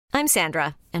I'm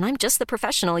Sandra, and I'm just the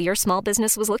professional your small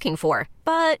business was looking for.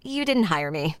 But you didn't hire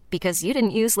me because you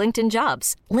didn't use LinkedIn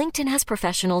Jobs. LinkedIn has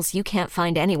professionals you can't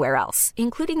find anywhere else,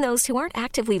 including those who aren't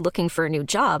actively looking for a new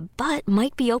job, but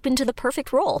might be open to the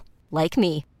perfect role, like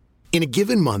me. In a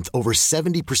given month, over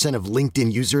 70% of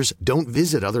LinkedIn users don't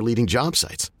visit other leading job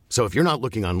sites. So if you're not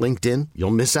looking on LinkedIn,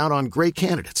 you'll miss out on great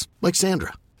candidates like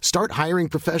Sandra. Start hiring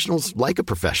professionals like a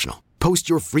professional. Post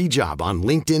your free job on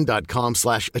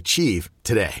linkedin.com/achieve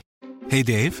today. Hey,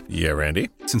 Dave. Yeah, Randy.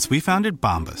 Since we founded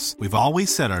Bombas, we've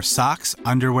always said our socks,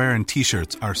 underwear, and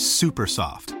T-shirts are super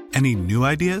soft. Any new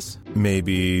ideas?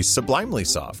 Maybe sublimely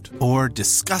soft. Or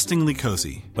disgustingly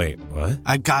cozy. Wait, what?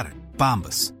 I got it.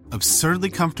 Bombas. Absurdly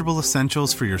comfortable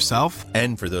essentials for yourself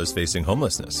and for those facing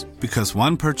homelessness. Because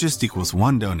one purchased equals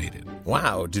one donated.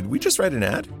 Wow, did we just write an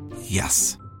ad?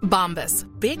 Yes. Bombas.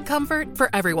 Big comfort for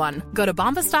everyone. Go to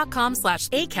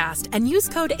bombas.com/ACAST and use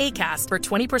code ACAST for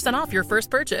 20% off your first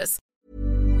purchase.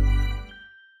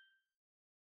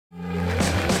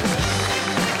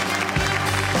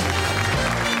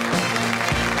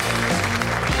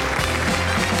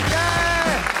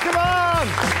 Come on!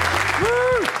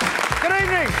 Woo! Good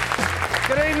evening.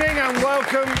 Good evening and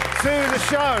welcome to the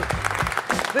show.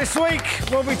 This week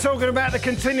we'll be talking about the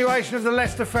continuation of the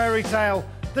Leicester fairy tale,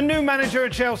 the new manager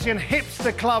at Chelsea and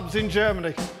hipster clubs in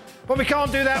Germany. But we can't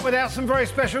do that without some very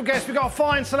special guests. We've got a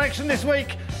fine selection this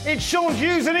week. It's Sean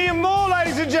Hughes and Ian Moore,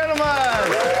 ladies and gentlemen. Yes.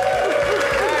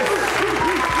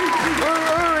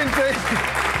 Indeed.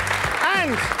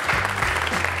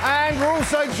 And we're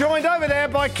also joined over there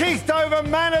by Keith Dover,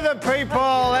 man of the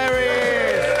people. There he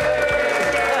is.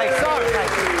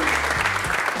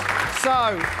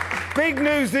 So, big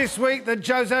news this week that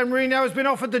Jose Mourinho has been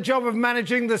offered the job of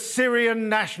managing the Syrian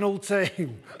national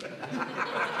team.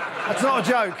 That's not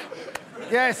a joke.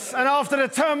 Yes, and after the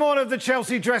turmoil of the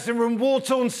Chelsea dressing room,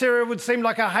 war-torn Syria would seem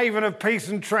like a haven of peace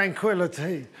and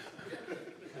tranquility.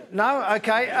 No?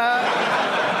 OK.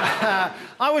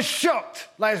 I was shocked,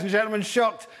 ladies and gentlemen,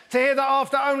 shocked to hear that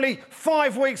after only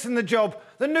 5 weeks in the job,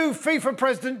 the new FIFA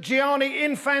president, Gianni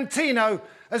Infantino,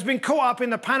 has been caught up in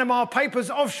the Panama Papers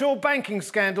offshore banking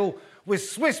scandal with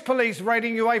Swiss police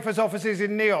raiding UEFA's offices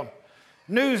in Nyon.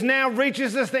 News now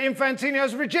reaches us that Infantino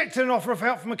has rejected an offer of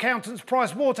help from accountants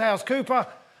PricewaterhouseCoopers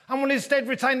and will instead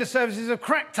retain the services of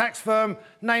crack tax firm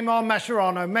Neymar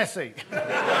Mascherano Messi.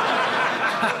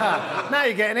 Now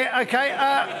you're getting it, OK.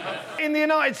 In the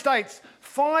United States,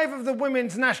 5 of the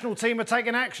women's national team are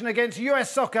taking action against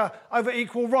US soccer over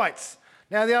equal rights.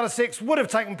 Now, the other 6 would have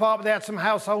taken part, but they had some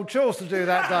household chores to do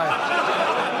that day.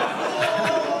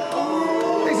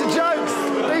 These are jokes.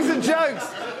 These are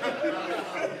jokes.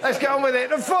 Let's get on with it.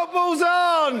 The football's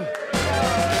on!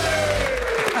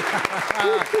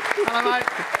 Hello, mate.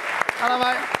 Hello,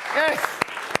 mate. Yes.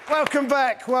 Welcome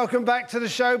back. Welcome back to the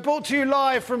show. Brought to you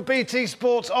live from BT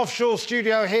Sports offshore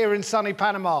studio here in sunny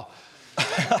Panama.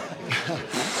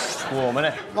 Warm,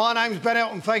 isn't it? My name's Ben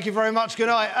Elton. Thank you very much. Good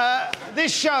night.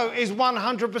 This show is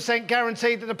 100%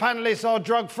 guaranteed that the panellists are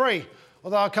drug-free,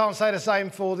 although I can't say the same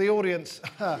for the audience.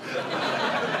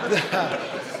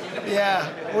 Yeah,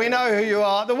 we know who you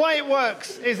are. The way it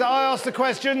works is that I ask the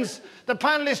questions, the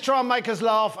panellists try and make us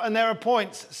laugh, and there are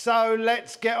points. So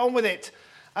let's get on with it.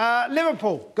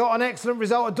 Liverpool got an excellent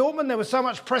result at Dortmund. There was so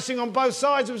much pressing on both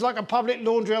sides, it was like a public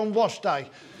laundry on wash day.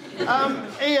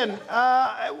 Ian,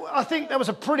 I think that was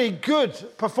a pretty good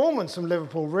performance from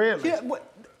Liverpool, really. Yeah,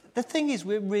 the thing is,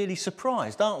 we're really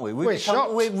surprised, aren't we? We're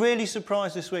shocked. We're really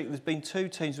surprised this week. There's been 2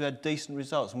 teams who had decent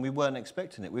results and we weren't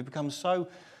expecting it. We've become so,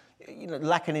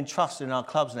 lacking in trust in our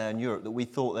clubs now in Europe that we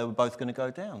thought they were both going to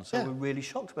go down. So we're really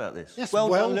shocked about this. Yes, well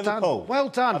done, Liverpool. Well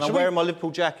done. And I'm wearing my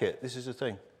Liverpool jacket. This is the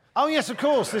thing. Oh, yes, of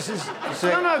course. This is... No, don't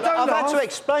I've laugh. had to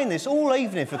explain this all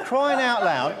evening, for crying out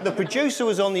loud. The producer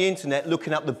was on the internet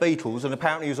looking up the Beatles, and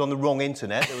apparently he was on the wrong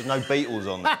internet. There was no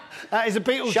Beatles on there. That is a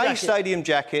Beatles Shea jacket. Stadium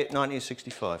jacket,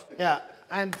 1965. Yeah.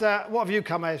 And what have you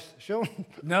come as, Sean?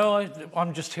 No,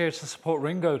 I'm just here to support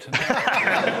Ringo tonight.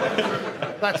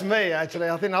 That's me, actually.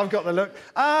 I think I've got the look.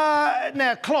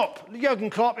 Now, Klopp, Jurgen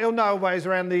Klopp, he'll know ways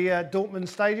around the Dortmund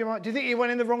stadium. Do you think he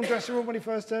went in the wrong dressing room when he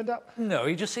first turned up? No,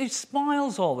 he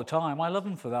smiles all the time. I love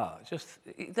him for that.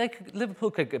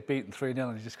 Liverpool could get beaten 3-0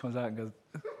 and he just comes out and goes...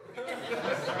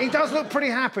 He does look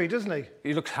pretty happy, doesn't he?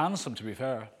 He looks handsome, to be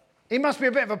fair. He must be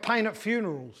a bit of a pain at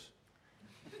funerals.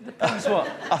 Depends what.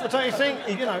 Don't you think?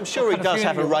 I'm sure he does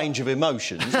have a range of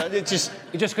emotions. It just...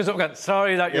 He just goes up and goes,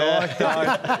 sorry that your wife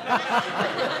died.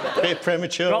 A bit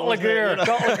premature. Got the gear.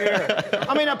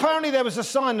 I mean, apparently there was a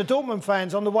sign, the Dortmund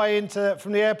fans, on the way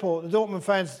from the airport, the Dortmund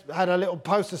fans had a little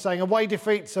poster saying, away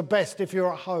defeats are best if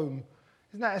you're at home.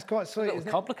 Isn't that? It's quite sweet. It's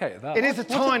complicated, that. It is a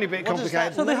tiny bit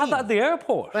complicated. So they had that at the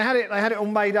airport? They had it all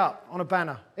made up on a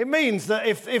banner. It means that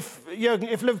if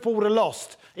Liverpool would have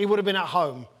lost, he would have been at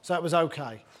home, so it was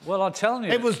OK. Well, I'm telling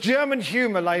you... It was German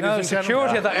humour, ladies and gentlemen.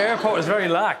 Security at the airport is very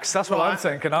lax. That's what I'm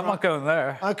thinking. I'm not going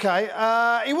there.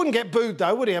 OK. He wouldn't get booed,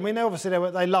 though, would he? I mean, obviously,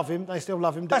 they love him. They still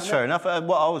love him, That's fair enough.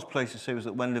 What I was pleased to see was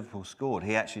that when Liverpool scored,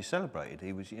 he actually celebrated.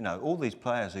 He was, all these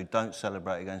players who don't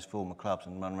celebrate against former clubs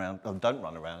and don't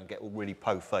run around and get all really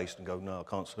po-faced and go, no, I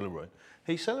can't celebrate.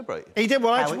 He celebrated. He did.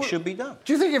 Well, how it should be done.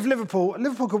 Do you think if Liverpool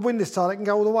could win this title, they can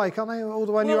go all the way, can't they? All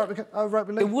the way in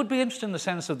Europa League? It would be interesting in the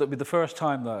sense that it would be the first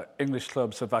time that English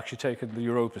clubs have actually taken the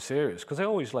Europa serious, because they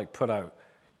always put out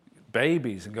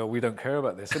babies and go, we don't care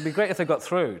about this. It'd be great if they got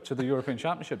through to the European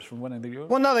Championships from winning the Euro.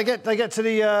 Well, no, they get to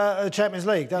the Champions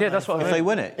League, don't they? Yeah, that's what I mean. If they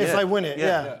win it. If they win it,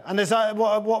 yeah. And there's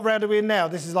what round are we in now?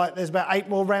 This is there's about 8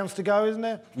 more rounds to go, isn't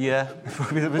there? Yeah.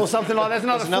 Or something like that.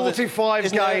 There's another 45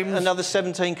 games. Another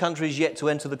 17 countries yet to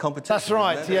enter the competition. That's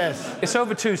right, yes. It's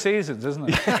over 2 seasons, isn't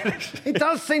it? It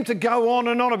does seem to go on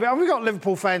and on a bit. We've got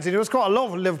Liverpool fans in here. There's quite a lot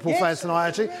of Liverpool fans tonight,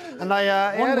 actually. And they...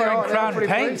 One wearing Crown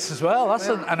Paints as well. That's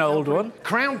an old one.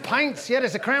 Crown Paints, yeah,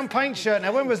 there's a Crown Paint shirt.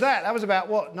 Now, when was that? That was about,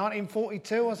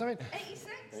 1942 or something? 86.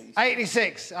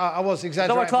 86. I was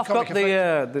exaggerating. So I got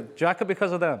the jacket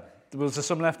because of them. Was there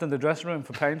some left in the dressing room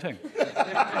for painting?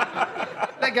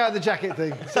 Let go of the jacket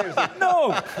thing, seriously.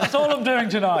 No, that's all I'm doing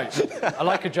tonight. I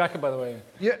like your jacket, by the way.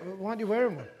 Yeah, why aren't you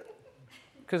wearing one?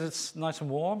 Because it's nice and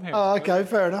warm here. Oh, OK,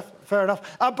 fair enough.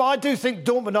 But I do think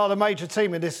Dortmund are the major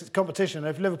team in this competition,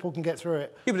 if Liverpool can get through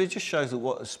it. Yeah, but it just shows that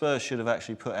what Spurs should have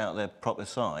actually put out their proper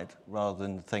side, rather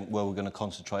than think, well, we're going to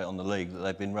concentrate on the league that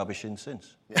they've been rubbish in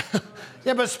since.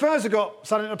 Yeah, but Spurs have got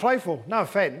something to play for. No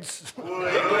offence.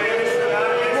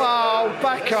 Well,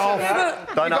 back off.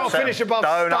 You've got to finish above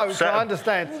Stoke, I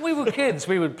understand. When we were kids,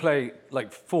 we would play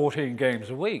 14 games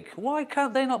a week. Why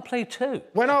can't they not play 2?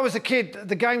 When I was a kid,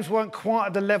 the games weren't quite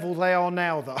at the level they are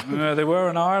now, though. Yeah, they were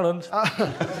in Ireland.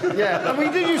 Yeah, we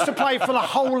did used to play for the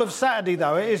whole of Saturday,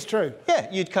 though, it is true. Yeah,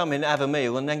 you'd come in, have a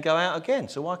meal and then go out again.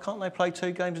 So why can't they play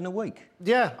 2 games in a week?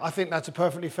 Yeah, I think that's a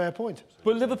perfectly fair point.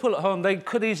 But Liverpool at home, they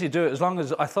could easily do it, as long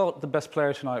as... I thought the best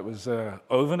player tonight was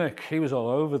Overnick. He was all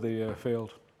over the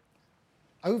field.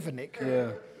 Overnick?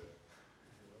 Yeah.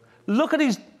 Look at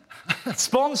his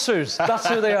sponsors. That's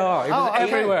who they are. He was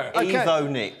everywhere. Okay. Evo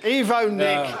Nick. Evo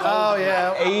Nick. Yeah. Oh,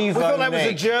 yeah. Evo we thought that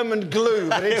Nick. was a German glue,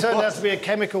 but it turned out to be a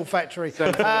chemical factory.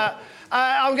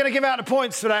 I'm going to give out the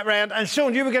points for that round. And,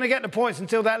 Sean, you were going to get the points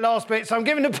until that last bit, so I'm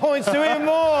giving the points to Ian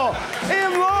Moore.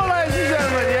 Ian Moore, ladies and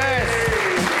gentlemen, yes.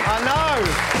 I know.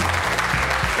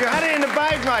 You had it in the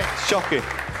bag, mate. Shocking.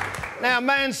 Now,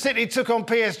 Man City took on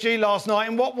PSG last night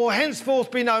in what will henceforth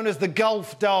be known as the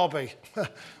Gulf Derby,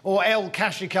 or El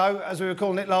Cachico, as we were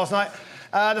calling it last night.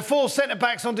 The 4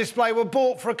 centre-backs on display were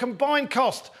bought for a combined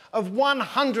cost of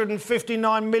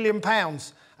 £159 million,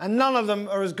 and none of them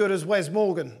are as good as Wes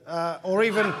Morgan, or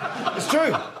even, it's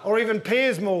true, or even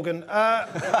Piers Morgan.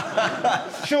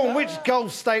 Sean, which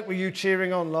Gulf state were you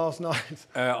cheering on last night?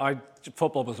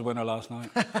 Football was the winner last night.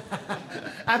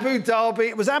 Abu Dhabi.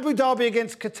 It was Abu Dhabi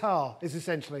against Qatar, is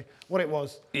essentially what it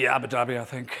was. Yeah, Abu Dhabi, I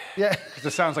think. Yeah.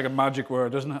 It sounds like a magic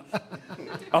word, doesn't it?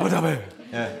 Abu Dhabi.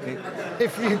 Yeah.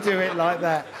 If you do it like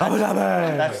that. Abu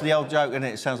Dhabi. That's the old joke, and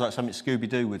it sounds like something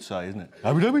Scooby-Doo would say, isn't it?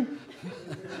 Abu Dhabi.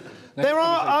 There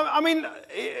are, I mean,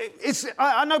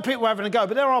 I know people are having a go,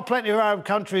 but there are plenty of Arab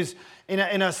countries in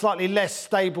a slightly less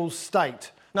stable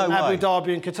state. No way. Abu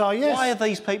Dhabi and Qatar, yes. Why are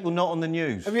these people not on the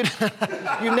news? You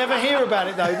never hear about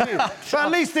it, though, do you? But at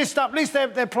least this stuff, at least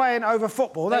they're playing over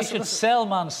football. They should sell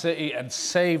Man City and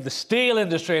save the steel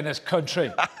industry in this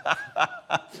country.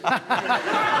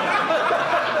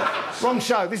 Wrong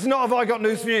show. This is not Have I Got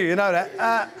News For You, you know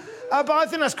that. But I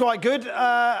think that's quite good.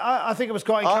 I think it was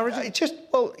quite encouraging.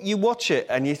 You watch it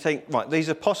and you think, right, these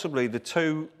are possibly the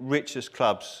 2 richest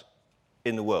clubs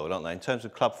in the world, aren't they? In terms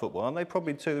of club football, aren't they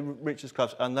probably 2 of the richest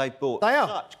clubs? And they bought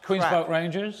such Queen's crap. Park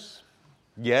Rangers.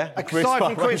 Yeah, aside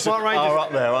from Queen's Park Rangers are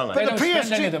up there, aren't they? But They don't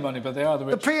spend any of the money, but they are the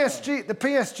richest. The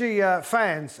PSG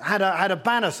fans had a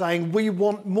banner saying, "We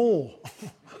want more."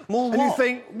 More and what? you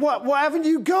think, what haven't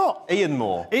you got? Ian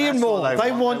Moore. Ian Moore.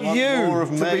 They want you more of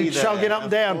to be me chugging there, up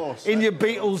and down course, in your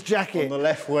Beatles jacket. on the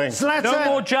left wing. No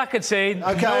more jackets, Ian.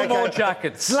 No more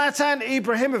jackets. Zlatan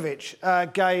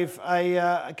Ibrahimovic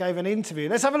gave an interview.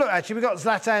 Let's have a look, actually. We've got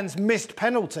Zlatan's missed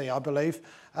penalty, I believe.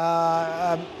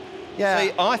 Yeah.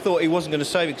 See, I thought he wasn't going to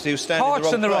save it because he was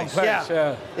standing in the wrong place.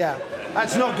 Yeah.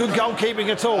 That's not good goalkeeping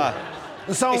at all.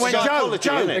 And someone went, Joe,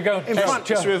 in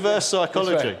front. It's reverse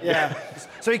psychology. Yeah.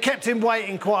 So he kept him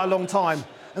waiting quite a long time.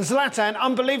 And Zlatan,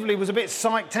 unbelievably, was a bit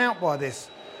psyched out by this.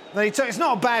 Then it's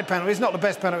not a bad penalty. It's not the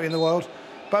best penalty in the world.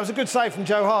 But it was a good save from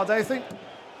Joe Hart, don't you think?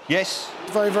 Yes.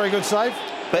 Very, very good save.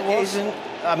 But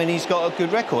he's got a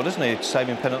good record, hasn't he,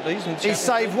 saving penalties? He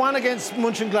saved one against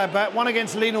Mönchengladbach, one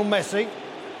against Lionel Messi,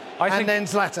 and then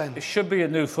Zlatan. It should be a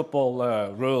new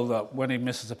football rule that when he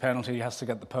misses a penalty, he has to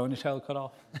get the ponytail cut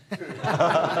off.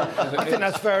 I think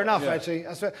that's fair enough, actually.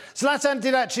 That's fair. Zlatan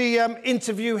did actually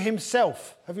interview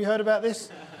himself. Have you heard about this?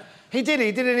 He did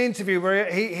an interview where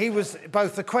he was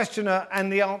both the questioner and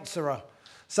the answerer.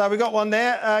 So we got one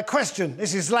there. Question.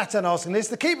 This is Zlatan asking this.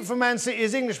 The keeper for Man City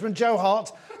is Englishman Joe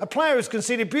Hart, a player who's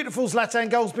conceded beautiful Zlatan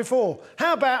goals before.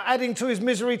 How about adding to his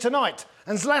misery tonight?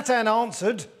 And Zlatan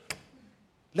answered,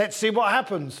 let's see what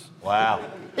happens. Wow.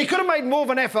 He could have made more of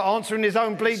an effort answering his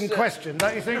own bleeding question,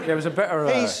 don't you think? There was a better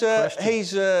question.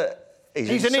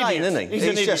 He's insane, isn't he?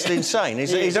 He's just insane.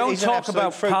 Don't talk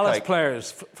about Palace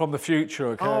players from the future,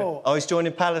 OK? Oh, he's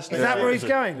joining Palace now. Is that where he's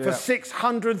going? For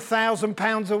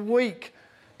 £600,000 a week?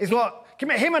 Is what?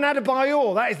 Him and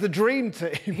Adebayor, that is the dream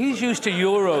team. He's used to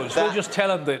Euros. We'll just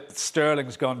tell him that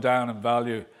sterling's gone down in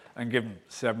value and give him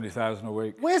 70,000 a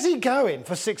week. Where's he going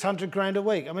for 600 grand a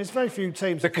week? I mean, it's very few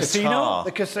teams. The casino?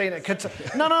 The casino.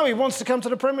 No, he wants to come to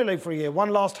the Premier League for a year. One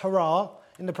last hurrah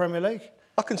in the Premier League.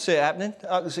 I can see it happening.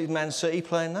 I can see Man City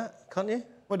playing that, can't you?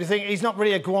 What do you think? He's not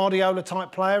really a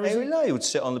Guardiola-type player, is he? No, he would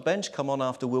sit on the bench, come on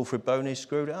after Wilfred Boney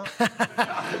screwed it up.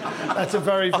 That's a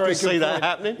very, very good point. I can see that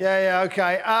happening. Yeah,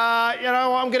 OK. You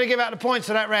know, I'm going to give out the points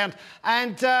for that round.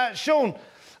 And, Sean,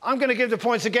 I'm going to give the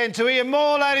points again to Ian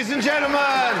Moore, ladies and gentlemen.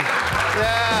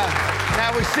 Yeah.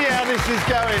 Now we see how this is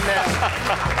going now.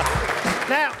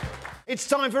 Now, it's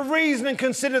time for reason and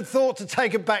considered thought to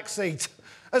take a back seat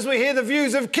as we hear the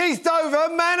views of Keith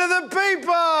Dover, man of the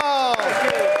people.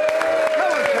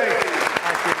 Come on, Keith.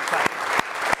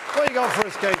 What you got for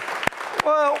us, Keith?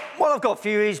 Well, what I've got for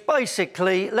you is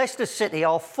basically Leicester City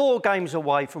are 4 games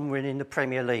away from winning the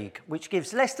Premier League, which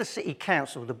gives Leicester City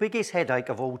Council the biggest headache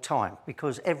of all time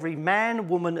because every man,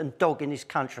 woman and dog in this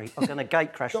country are going to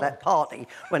gatecrash that party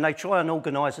when they try and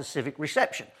organise a civic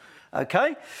reception.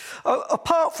 OK?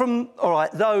 Apart from, all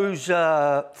right, those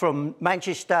from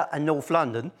Manchester and North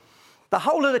London, the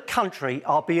whole of the country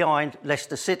are behind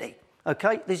Leicester City.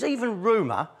 OK? There's even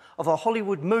rumour of a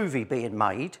Hollywood movie being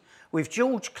made with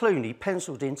George Clooney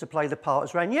pencilled in to play the part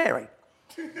as Ranieri.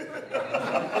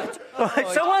 Right,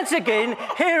 so once again,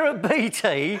 here at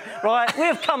BT, right,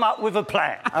 we've come up with a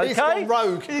plan, OK? He's gone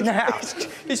rogue. Now,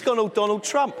 he's gone all Donald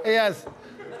Trump. He has.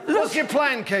 What's your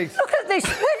plan, Keith? Look at this.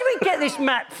 Where do we get this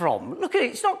map from? Look at it.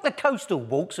 It's not the coastal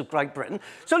walks of Great Britain.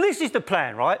 So this is the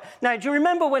plan, right? Now, do you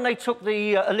remember when they took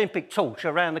the Olympic torch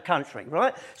around the country,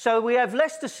 right? So we have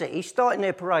Leicester City starting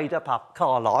their parade up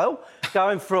Carlisle,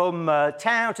 going from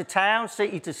town to town,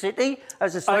 city to city.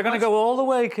 As I say, they're going to go all the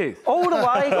way, Keith? All the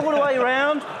way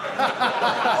around.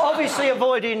 Obviously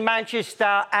avoiding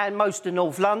Manchester and most of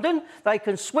North London. They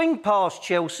can swing past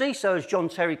Chelsea, so as John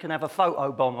Terry can have a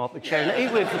photo bomb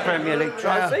opportunity with the Premier League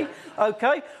trophy.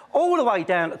 OK, all the way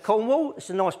down to Cornwall. It's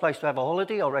a nice place to have a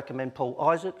holiday. I recommend Port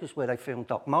Isaac, because where they filmed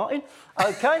Doc Martin.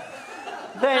 OK.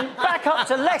 Then back up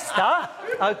to Leicester.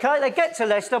 OK, they get to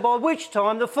Leicester, by which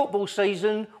time the football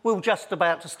season will just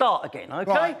about to start again. OK.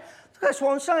 Right. That's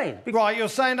what I'm saying. Right, you're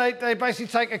saying they basically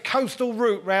take a coastal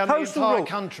route round the entire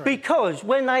country. Because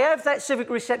when they have that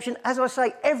civic reception, as I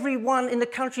say, everyone in the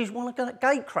country is going to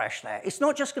gate crash there. It's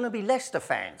not just going to be Leicester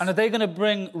fans. And are they going to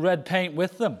bring red paint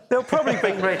with them? They'll probably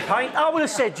bring red paint. I would have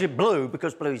said blue,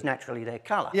 because blue is naturally their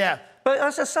colour. Yeah. But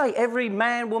as I say, every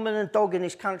man, woman and dog in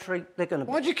this country, they're going to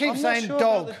be... Why do you keep saying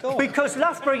dog? Because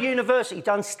Loughborough University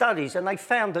done studies and they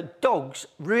found that dogs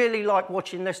really like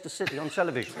watching Leicester City on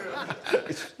television.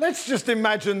 Let's just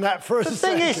imagine that for a second.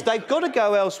 The thing is, they've got to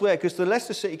go elsewhere because the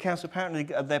Leicester City Council, apparently,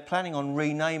 they're planning on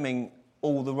renaming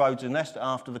all the roads in Leicester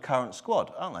after the current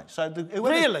squad, aren't they? So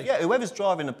really? Yeah, whoever's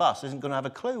driving the bus isn't going to have a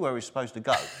clue where he's supposed to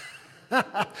go.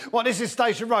 What, this is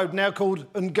Station Road, now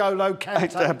called N'Golo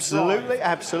Kante Absolutely, Drive.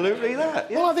 Absolutely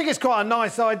that. Yeah. Well, I think it's quite a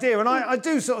nice idea, and I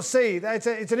do sort of see that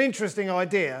it's an interesting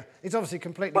idea. It's obviously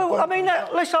completely... Well, I mean,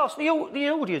 let's ask the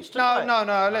audience to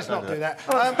No, let's not do that.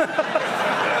 I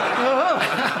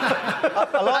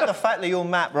like the fact that your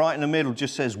map right in the middle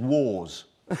just says wars.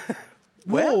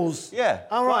 Wars? Yeah.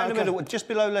 Oh, right in the middle, just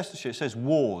below Leicestershire, it says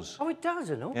wars. Oh, it does,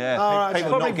 isn't it? Yeah,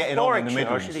 people are not getting on in the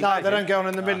Midlands. No, they don't go on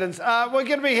in the Midlands. We're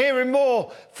going to be hearing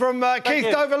more from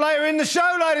Keith Dover later in the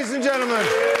show, ladies and gentlemen.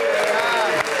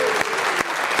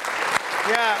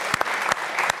 Yeah.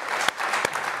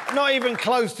 Not even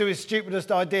close to his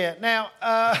stupidest idea. Now,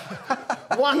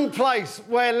 one place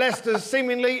where Leicester's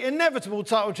seemingly inevitable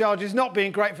title charge is not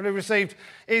being gratefully received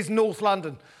is North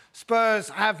London. Spurs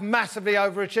have massively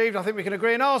overachieved. I think we can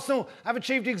agree. And Arsenal have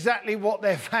achieved exactly what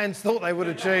their fans thought they would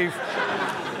achieve.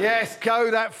 Yes,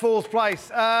 go that 4th place.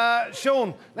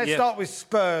 Sean, let's start with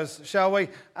Spurs, shall we?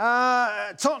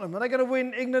 Tottenham, are they going to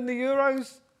win England the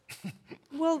Euros?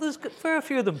 Well, there's a fair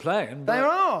few of them playing. They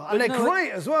are, and they're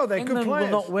great as well. They're England good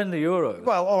players. will not win the Euros.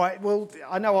 Well, all right. Well,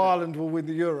 I know Ireland will win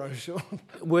the Euros, Sean.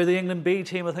 We're the England B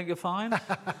team, I think you're fine.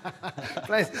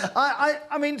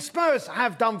 I mean, Spurs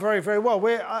have done very, very well.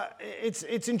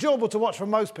 It's enjoyable to watch for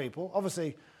most people,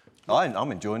 obviously.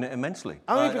 I'm enjoying it immensely.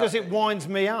 Only because it winds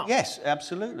me up. Yes,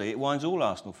 absolutely. It winds all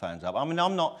Arsenal fans up. I mean,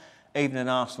 I'm not even an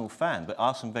Arsenal fan, but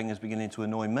Arsene Wenger's beginning to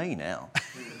annoy me now.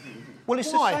 Well,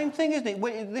 it's the same thing, isn't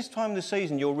it? This time of the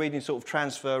season, you're reading sort of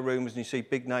transfer rumours and you see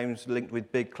big names linked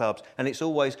with big clubs, and it's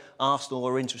always Arsenal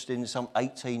are interested in some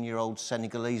 18-year-old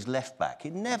Senegalese left-back.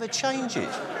 It never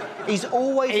changes. He's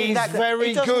always... He's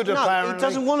very good, apparently. He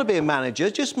doesn't want to be a manager.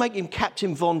 Just make him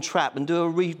Captain Von Trapp and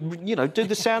do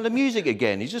the Sound of Music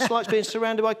again. He just likes being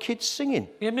surrounded by kids singing.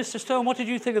 Yeah, Mr Stone, what did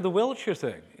you think of the Wiltshire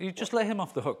thing? You just let him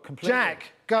off the hook completely.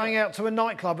 Jack, going out to a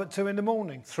nightclub at 2 in the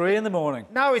morning. 3 in the morning.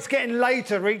 No, it's getting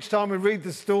later each time we read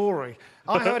the story.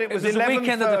 I heard it was 11:30. It was the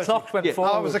weekend that the clocks went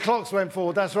forward. Oh, it was the clocks went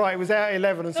forward, that's right. It was out at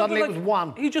 11 and suddenly it was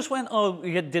 1. He just went,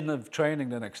 he didn't have training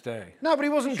the next day. No, but he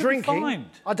wasn't drinking.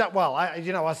 Fined. I don't, well,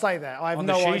 I say that. I have on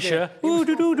no the idea. Shisha.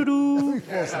 Ooh-doo-doo-doo-doo.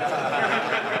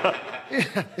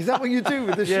 Is that what you do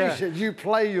with the shisha? You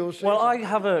play your shisha? Well, I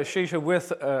have a shisha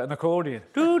with an accordion.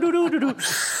 Do-do-do-do-do.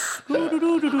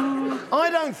 Do-do-do-do-do.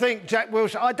 I don't think Jack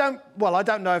Wilshere... I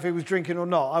don't know if he was drinking or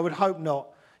not. I would hope not.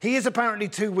 He is apparently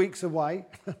 2 weeks away.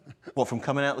 What, from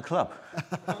coming out of the club?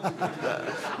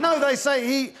 No, they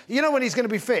say you know when he's going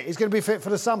to be fit? He's going to be fit for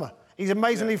the summer. He's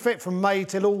amazingly fit from May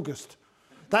till August.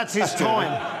 That's his time.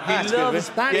 He loves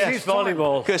his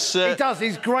volleyball. He does.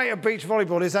 He's great at beach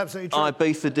volleyball. It's absolutely true.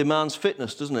 Ibiza demands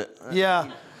fitness, doesn't it?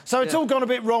 Yeah. So it's all gone a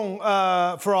bit wrong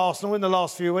for Arsenal in the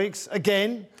last few weeks,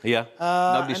 again. Yeah.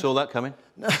 Nobody saw that coming.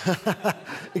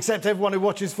 Except everyone who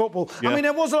watches football. Yeah. I mean,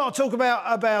 there was a lot of talk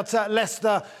about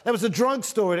Leicester. There was a drug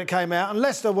story that came out, and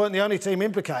Leicester weren't the only team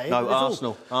implicated. No,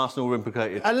 Arsenal were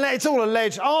implicated. And it's all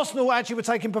alleged. Arsenal actually were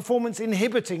taking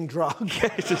performance-inhibiting drugs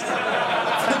for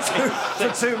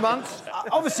 2 months.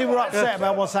 Obviously, we're upset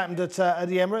about what's happened at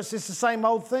the Emirates. It's the same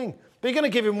old thing. But you're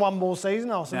going to give him one more season,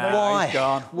 Arsenal? Why? He's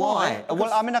gone. Why?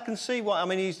 Well, I mean, I can see why. I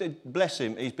mean, bless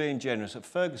him, he's being generous.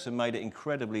 Ferguson made it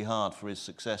incredibly hard for his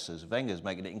successors. Wenger's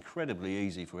making it incredibly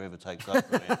easy for whoever takes over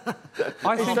him.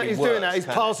 I think he's doing that. He's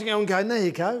passing it on, going, there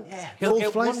you go. Yeah. He'll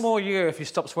get one more year if he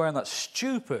stops wearing that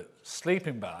stupid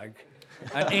sleeping bag.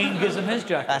 And Ian gives him his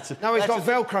jacket. No, he's got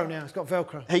Velcro now. He's got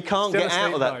Velcro. He can't get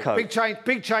out of that coat.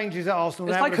 Big changes at Arsenal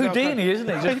it's now. It's like Houdini, isn't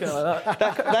it? Just like that.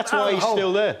 That's why he's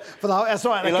still there. That's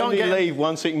right. He'll only leave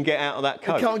once he can get out of that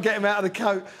coat. He can't get him out of the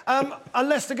coat. Are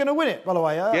Leicester going to win it, by the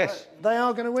way? Yes. They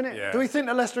are going to win it? Yeah. Do we think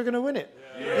that Leicester are going to win it?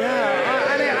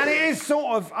 Yeah. And it is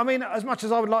sort of... I mean, as much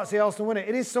as I would like to see Arsenal win it,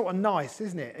 it is sort of nice,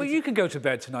 isn't it? But you can go to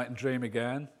bed tonight and dream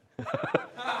again.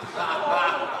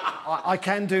 I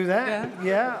can do that.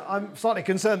 Yeah. I'm slightly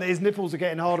concerned that his nipples are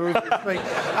getting harder as we speak.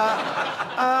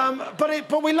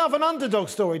 But we love an underdog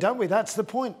story, don't we? That's the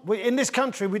point. In this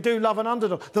country, we do love an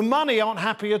underdog. The money aren't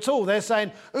happy at all. They're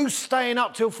saying, who's staying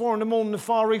up till 4 in the morning in the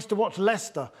Far East to watch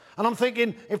Leicester? And I'm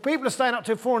thinking, if people are staying up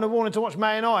till 4 in the morning to watch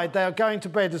Man United, they are going to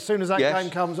bed as soon as that game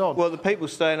comes on. Well, the people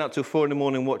staying up till 4 in the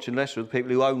morning watching Leicester are the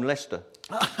people who own Leicester.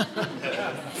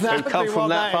 Who come from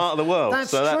that part of the world.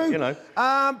 That's true.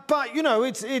 But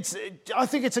I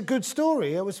think it's a good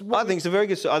story. I think it's a very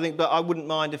good story. But I wouldn't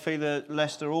mind if either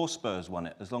Leicester or Spurs won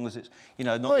it, as long as it's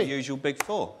not the usual big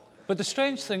four. But the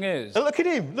strange thing is... Look at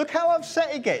him. Look how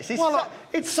upset he gets.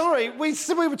 Sorry, we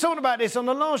were talking about this on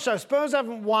the last show. Spurs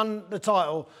haven't won the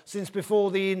title since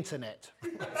before the internet.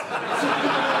 which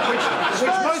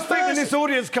most people in this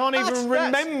audience can't even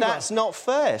remember. That's not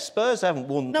fair. Spurs haven't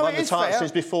won the title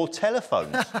since before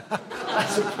telephones.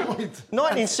 That's the point.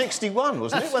 1961,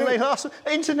 wasn't it, when they last...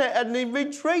 Internet hadn't even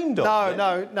been dreamed of.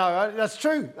 No, that's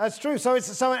true. That's true. So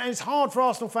it's hard for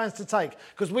Arsenal fans to take,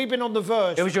 because we've been on the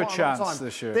verge. It was your chance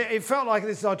this year. It felt like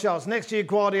this is our chance. Next year,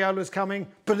 Guardiola's coming.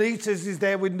 Benitez is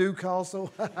there with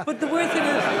Newcastle. But the weird thing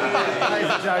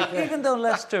is, even though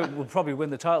Leicester will probably win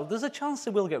the title, there's a chance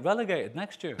they will get relegated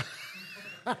next year.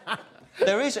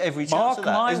 There is every chance of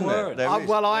that, isn't there? There?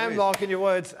 I am marking your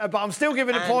words, but I'm still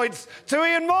giving the points to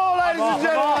Ian Moore, ladies and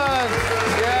gentlemen.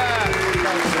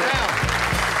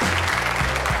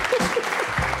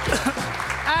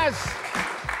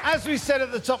 As we said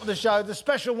at the top of the show, the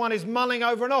special one is mulling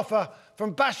over an offer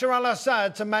from Bashar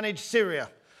al-Assad to manage Syria.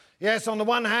 Yes, on the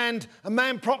one hand, a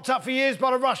man propped up for years by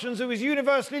the Russians who is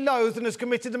universally loathed and has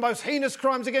committed the most heinous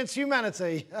crimes against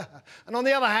humanity. And on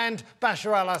the other hand,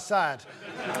 Bashar al-Assad.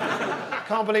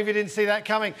 Can't believe you didn't see that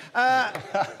coming.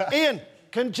 Ian,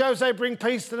 can Jose bring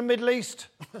peace to the Middle East?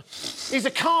 He's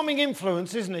a calming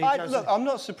influence, isn't he, Jose? Look, I'm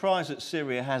not surprised that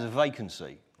Syria has a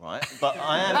vacancy, right? But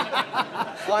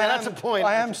that's a point.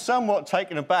 I am somewhat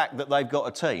taken aback that they've got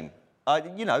a team.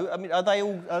 You know, I mean, are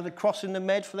they crossing the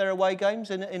Med for their away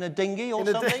games in a dinghy or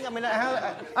something? I mean,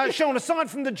 how... Sean, aside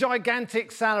from the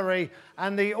gigantic salary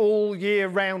and the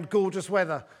all-year-round gorgeous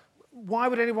weather, why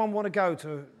would anyone want to go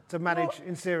to manage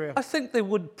in Syria? I think they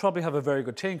would probably have a very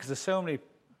good team because there's so many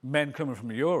men coming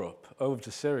from Europe over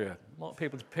to Syria. A lot of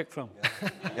people to pick from.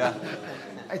 Yeah.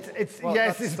 It's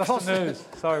that's possible. the news.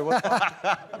 Sorry, what's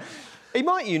that? He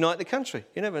might unite the country.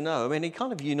 You never know. I mean, he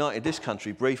kind of united this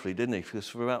country briefly, didn't he? Because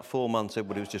for about 4 months,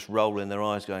 everybody was just rolling their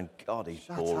eyes going, God, he's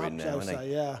boring now, Jose, isn't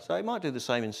he? yeah. So he might do the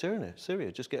same in Syria.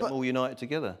 Just get them all united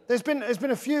together. There's been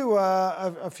a few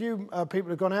people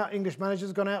who've gone out, English managers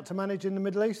have gone out to manage in the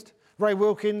Middle East. Ray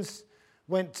Wilkins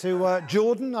went to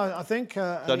Jordan, I think.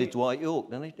 So did Dwight York,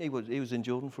 didn't he? He was in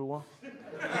Jordan for a while.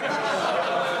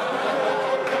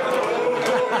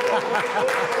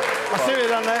 I see what you've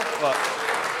done there. What?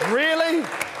 Really?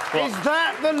 What? Is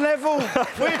that the level?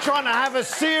 We're trying to have a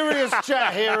serious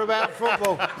chat here about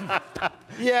football.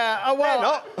 Yeah, oh, well...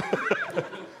 not.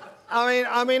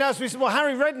 I mean, as we said... Well,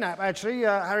 Harry Redknapp, actually.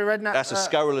 Harry Redknapp... That's a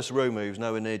scurrilous rumour. He was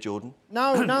nowhere near Jordan.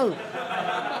 No.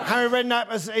 Harry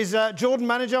Redknapp is Jordan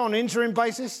manager on an interim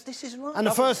basis. This is right. And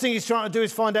the first thing he's trying to do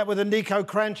is find out whether Nico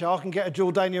Kranjčar can get a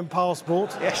Jordanian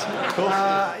passport. Yes, of course.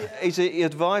 He's an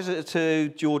advisor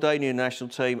to Jordanian national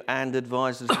team and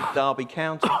advisor to Derby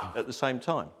County at the same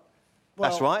time. Well,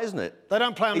 that's right, isn't it? They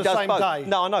don't play on the same day.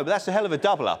 No, I know, but that's a hell of a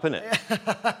double-up, isn't it?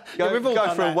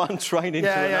 Go from one training to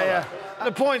another. Yeah.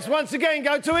 The points once again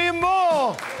go to Ian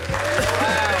Moore.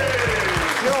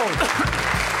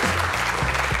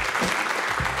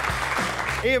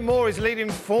 Ian Moore is leading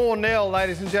 4-0,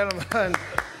 ladies and gentlemen.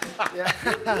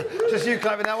 Just you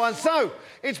clapping that one. So,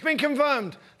 it's been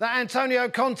confirmed that Antonio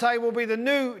Conte will be the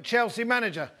new Chelsea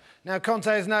manager. Now, Conte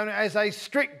is known as a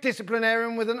strict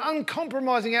disciplinarian with an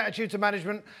uncompromising attitude to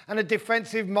management and a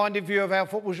defensive-minded view of how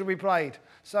football should be played.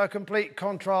 So a complete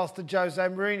contrast to Jose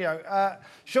Mourinho.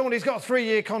 Sean, he's got a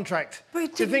 3-year contract. Do you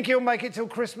think he'll make it till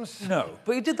Christmas? No,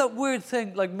 but he did that weird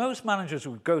thing, like most managers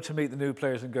would go to meet the new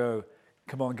players and go,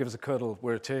 come on, give us a cuddle,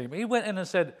 we're a team. He went in and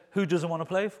said, who doesn't want to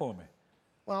play for me?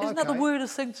 Well, Isn't that the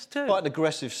weirdest thing to do? Quite an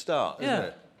aggressive start, isn't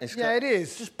it? It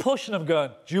is. Just pushing them,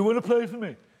 going, do you want to play for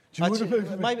me? Do you want to play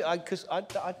for me? Maybe, because I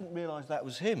didn't realise that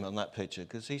was him on that picture,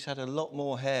 because he's had a lot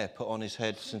more hair put on his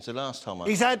head since the last time I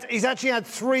saw him. He's actually had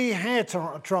 3 hair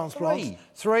transplants.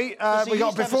 3? We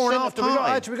got before and after.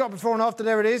 We got before and after,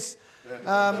 there it is.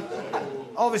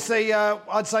 Obviously,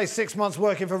 I'd say 6 months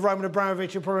working for Roman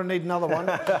Abramovich, you'll probably need another one.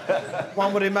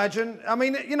 One would imagine. I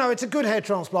mean, you know, it's a good hair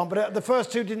transplant, but the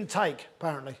first 2 didn't take,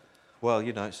 apparently. Well,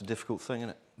 you know, it's a difficult thing, isn't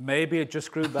it? Maybe it just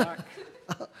grew back.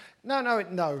 No,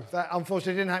 that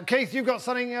unfortunately didn't happen. Keith, you've got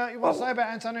something you want to say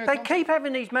about Antonio Conte? They keep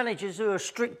having these managers who are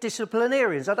strict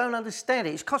disciplinarians. I don't understand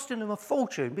it. It's costing them a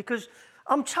fortune because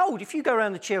I'm told if you go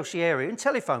around the Chelsea area in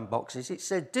telephone boxes, it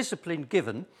said discipline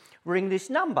given, ring this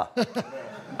number.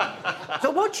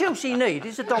 So what Chelsea need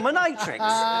is a dominatrix.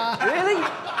 Really?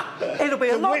 It'll be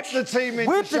a lot. Whip the team into shape.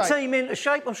 Whip the team into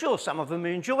shape. I'm sure some of them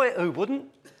enjoy it. Who wouldn't?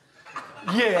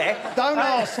 Yeah. Don't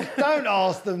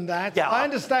ask them that. Yeah. I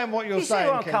understand what you're saying. You see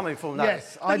where I'm coming from, though?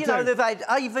 Yes, I do. You know, they've had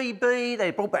AVB,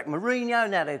 they brought back Mourinho,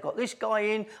 now they've got this guy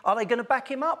in. Are they going to back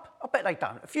him up? I bet they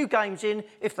don't. A few games in,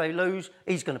 if they lose,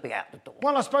 he's going to be out the door.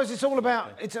 Well, I suppose it's all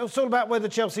about whether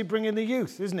Chelsea bring in the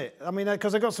youth, isn't it? I mean,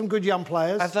 because they've got some good young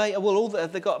players. Have they? Well,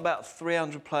 they've got about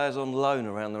 300 players on loan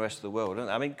around the rest of the world, haven't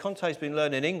they? I mean, Conte's been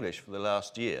learning English for the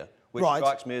last year. Which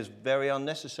strikes me as very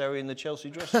unnecessary in the Chelsea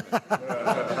dressing room.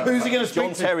 Who's he going to speak to?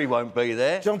 John Terry won't be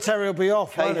there. John Terry will be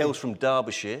off. Cahill's from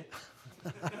Derbyshire.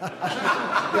 Yeah,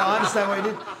 I understand what he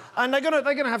did. And they're going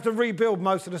to have to rebuild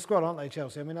most of the squad, aren't they,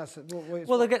 Chelsea? I mean, that's...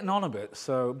 Well, they're getting on a bit,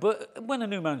 so... But when a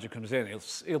new manager comes in,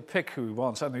 he'll pick who he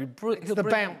wants. And it's the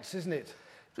bounce, isn't it?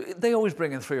 They always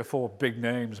bring in 3 or 4 big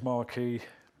names, marquee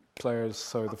players,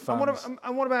 so the fans...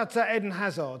 And what about Eden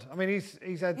Hazard? I mean,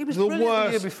 he's had he was the brilliant worst...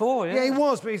 the year before, yeah. Yeah, he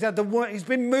was, but he's had the worst... He's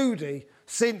been moody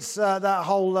since that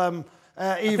whole Eva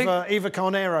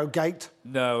Carnero gate.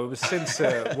 No, it was since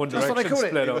One Direction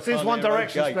split up. Since One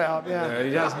Direction split up, yeah.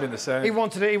 He hasn't been the same. He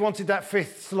wanted that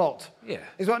 5th slot. Yeah.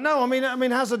 He's like, no, I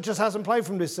mean Hazard just hasn't played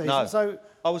from this season, No. so...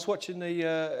 I was watching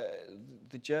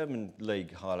the German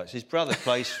league highlights. His brother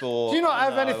plays for... Do you not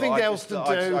have anything else to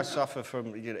do? I suffer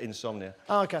from insomnia.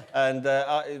 Oh, OK. And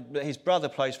his brother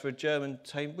plays for a German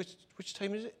team. Which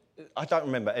team is it? I don't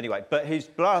remember, anyway. But his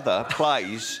brother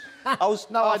plays... I was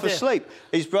half asleep.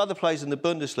 His brother plays in the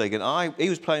Bundesliga, and he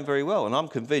was playing very well, and I'm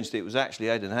convinced it was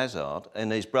actually Eden Hazard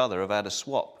and his brother have had a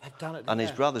swap. They've done it, and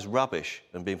his brother's rubbish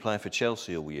and been playing for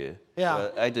Chelsea all year. Yeah.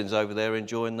 Eden's over there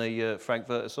enjoying the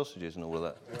Frankfurter sausages and all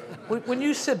of that. When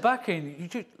you sit back in,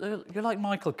 you're like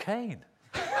Michael Caine.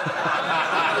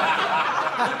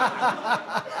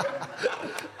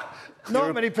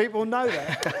 Not many people know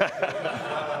that.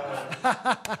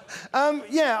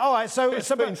 Yeah, all right. So it's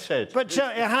been said. But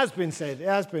it has been said. It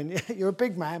has been. You're a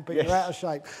big man, but you're out of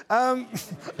shape.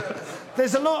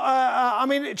 There's a lot. I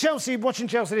mean, watching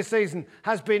Chelsea this season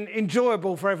has been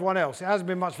enjoyable for everyone else. It hasn't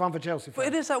been much fun for Chelsea fans. But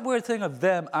it is that weird thing of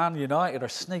them and United are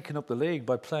sneaking up the league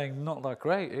by playing not that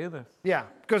great either. Yeah,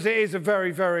 because it is a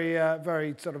very, very,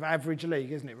 very sort of average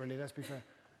league, isn't it? Really, let's be fair.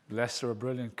 Leicester are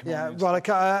brilliant. Well,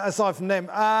 aside from them,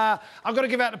 I've got to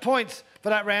give out the points for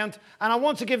that round, and I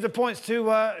want to give the points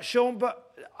to Sean,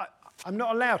 but I'm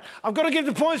not allowed. I've got to give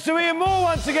the points to Ian Moore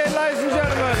once again, ladies and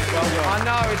gentlemen. I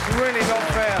know, it's really not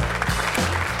fair.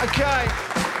 OK.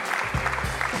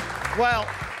 Well,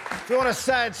 if you want a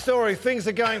sad story, things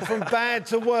are going from bad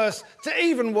to worse to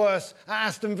even worse at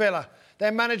Aston Villa.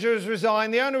 Their manager has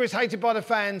resigned, the owner is hated by the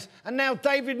fans, and now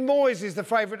David Moyes is the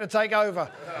favourite to take over.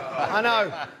 I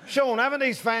know. Sean, haven't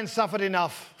these fans suffered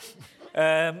enough?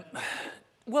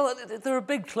 Well, they're a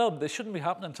big club. They shouldn't be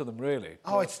happening to them, really.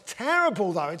 Oh, it's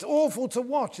terrible, though. It's awful to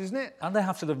watch, isn't it? And they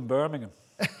have to live in Birmingham.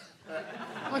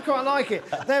 I quite like it.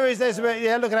 There's a bit,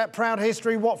 look at that proud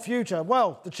history. What future?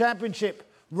 Well, the Championship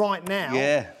right now.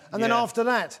 Yeah. And then after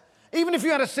that. Even if you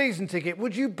had a season ticket,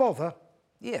 would you bother?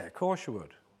 Yeah, of course you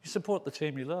would. You support the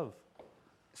team you love.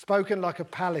 Spoken like a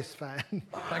Palace fan.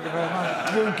 Thank you very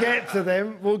much. We'll get to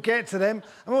them.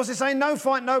 And what's it saying? No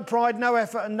fight, no pride, no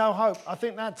effort and no hope. I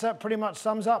think that pretty much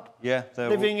sums up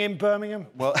living in Birmingham.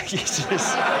 Well,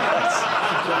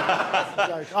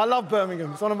 I love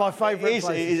Birmingham. It's one of my favourite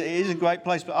places. It is a great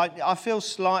place, but I feel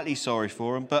slightly sorry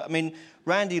for him. But, I mean,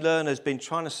 Randy Lerner's been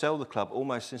trying to sell the club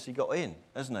almost since he got in,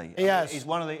 hasn't he? He has.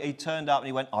 He turned up and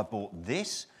he went, I bought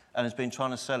this, and has been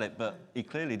trying to sell it, but he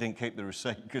clearly didn't keep the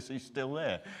receipt because he's still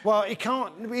there. Well, he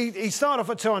can't. He started off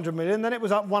at 200 million, then it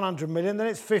was up 100 million, then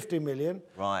it's 50 million.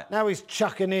 Right. Now he's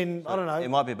chucking in, I don't know. It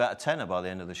might be about a tenner by the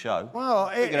end of the show. Well,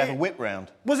 we're going to have a whip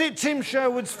round. Was it Tim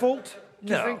Sherwood's fault,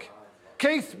 do you think?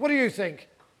 Keith, what do you think?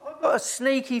 I've got a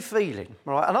sneaky feeling,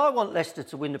 right, and I want Leicester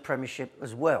to win the Premiership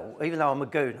as well, even though I'm a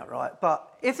gooner, right?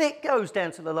 But if it goes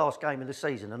down to the last game of the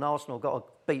season and Arsenal got to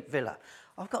beat Villa,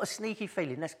 I've got a sneaky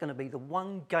feeling that's going to be the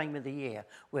one game of the year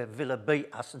where Villa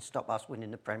beat us and stop us winning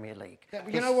the Premier League. Yeah,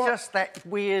 but you know what? It's just that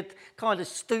weird, kind of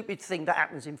stupid thing that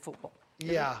happens in football.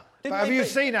 Yeah. But have you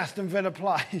seen Aston Villa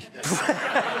play?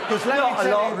 Because not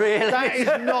a lot, really. That is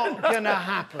not going to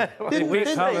happen.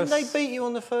 Didn't they beat you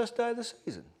on the first day of the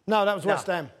season? No, that was West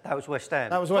Ham. That was West Ham.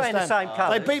 That was West Ham. The same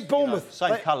colours. They beat Bournemouth.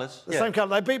 Same colours. The same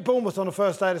colour. They beat Bournemouth on the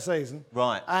first day of the season.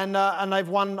 Right. And they've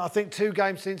won, I think, 2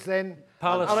 games since then.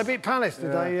 Palace. Oh, they beat Palace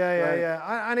today.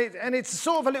 Yeah. And it's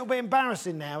sort of a little bit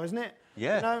embarrassing now, isn't it?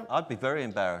 Yeah, You know? I'd be very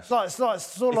embarrassed. It's like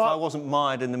sort if of I wasn't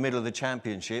mired in the middle of the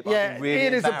Championship, I'd be really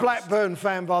Ian is a embarrassed. Blackburn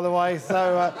fan, by the way,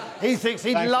 so he thinks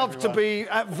he'd love to be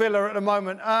at Villa at the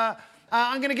moment.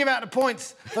 I'm going to give out the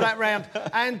points for that round.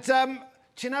 And do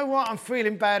you know what? I'm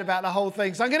feeling bad about the whole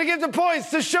thing, so I'm going to give the points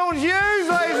to Sean Hughes, ladies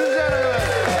and gentlemen.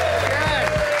 Yes.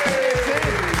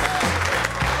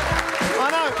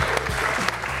 I know.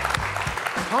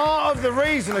 Part of the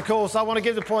reason, of course, I want to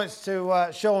give the points to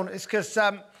Sean is because...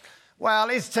 well,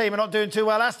 his team are not doing too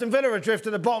well. Aston Villa are adrift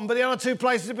at the bottom, but the other 2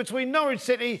 places are between Norwich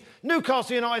City,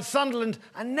 Newcastle United, Sunderland,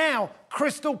 and now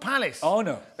Crystal Palace. Oh,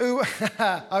 no. Who were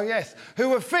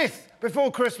 5th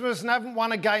before Christmas and haven't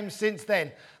won a game since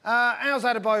then. How's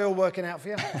Adebayor working out for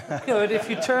you? Good.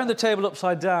 If you turn the table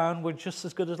upside down, we're just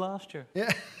as good as last year.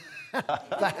 Yeah.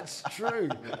 That's true.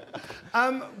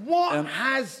 What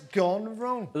has gone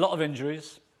wrong? A lot of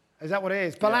injuries. Is that what it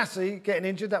is? Balassi getting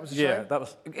injured, that was a shame. Yeah,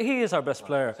 he is our best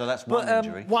player. So that's one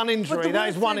injury. One injury, that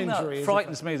is one injury. That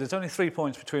frightens me. There's only 3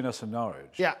 points between us and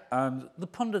Norwich. Yeah. And the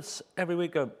pundits every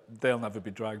week go, they'll never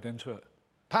be dragged into it.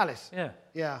 Palace? Yeah.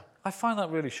 Yeah. I find that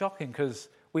really shocking because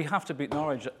we have to beat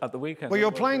Norwich at the weekend. Well,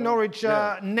 you're playing Norwich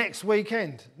next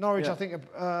weekend. Norwich, I think,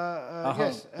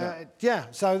 yes. Yeah,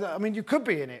 so, I mean, you could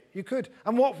be in it. You could.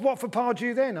 And what for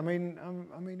Pardew then? I mean,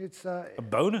 it's... a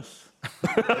bonus.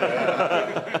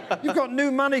 You've got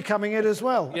new money coming in as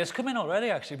well. Yeah, it's coming already,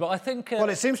 actually, but I think... well,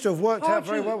 it seems to have worked out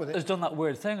very well with it. Has done that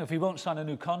weird thing if he won't sign a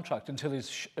new contract until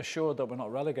he's assured that we're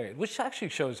not relegated, which actually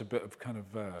shows a bit of kind of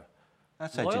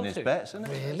That's edging his bets, isn't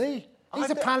it? Really? He's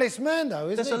a Palace man, though,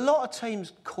 isn't he? There's a lot of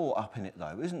teams caught up in it,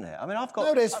 though, isn't there? I mean, I've got...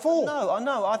 No, there's 4. No, I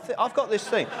know. I've got this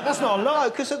thing. That's not a lot. No,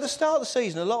 because at the start of the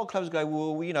season, a lot of clubs go,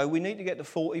 well, you know, we need to get to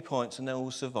 40 points and then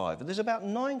we'll survive. And there's about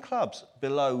 9 clubs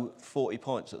below 40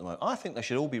 points at the moment. I think they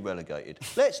should all be relegated.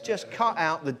 Let's just cut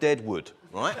out the dead wood,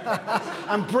 right?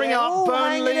 And bring up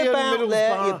Burnley and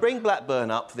Middlesbrough. You bring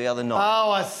Blackburn up for the other 9.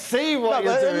 Oh, I see what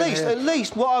you're doing At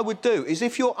least what I would do is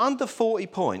if you're under 40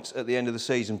 points at the end of the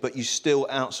season, but you're still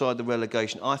outside the relegation,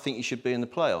 I think you should be in the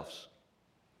playoffs.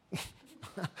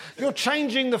 You're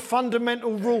changing the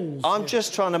fundamental rules. I'm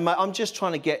just trying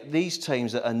to get these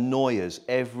teams that annoy us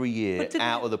every year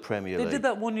out of the Premier League. They did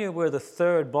that one year where the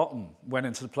third bottom went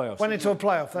into the playoffs. Went into a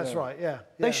playoff, that's right, yeah.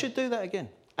 They should do that again.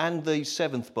 And the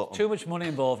 7th bottom. Too much money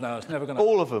involved now, it's never going to...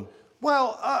 All of them.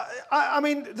 Well, I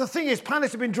mean, the thing is,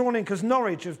 Palace have been drawn in because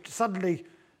Norwich have suddenly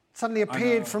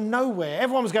appeared from nowhere.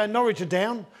 Everyone was going, Norwich are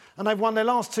down, and they've won their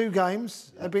last 2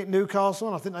 games. They beat Newcastle,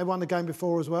 and I think they won the game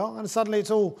before as well. And suddenly it's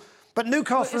all... But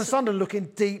Newcastle and Sunderland look in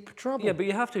deep trouble. Yeah, but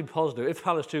you have to be positive. If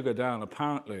Palace do go down,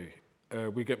 apparently,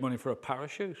 we get money for a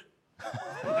parachute.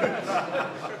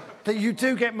 That you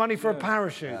do get money for a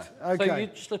parachute. Yeah. OK. So you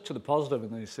just look to the positive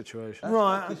in these situations.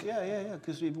 Right. Yeah.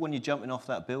 Because when you're jumping off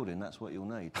that building, that's what you'll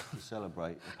need to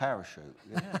celebrate a parachute.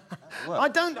 Yeah.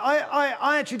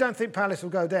 I actually don't think Palace will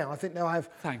go down. I think they'll have...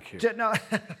 Thank you. No.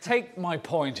 Take my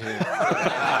point here.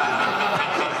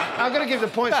 I'm going to give the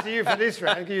points to you for this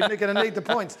round. You're going to need the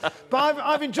points. But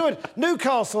I've enjoyed it.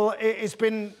 Newcastle, it's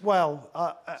been, well...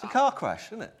 it's a car crash,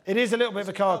 isn't it? It is a little bit of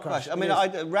a car crash. I mean,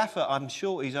 Rafa, I'm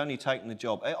sure he's only taken the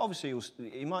job. Obviously,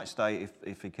 he might stay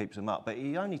if he keeps them up, but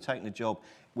he's only taken the job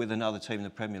with another team in the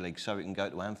Premier League so he can go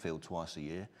to Anfield twice a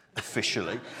year,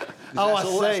 officially. I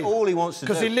see. That's all he wants to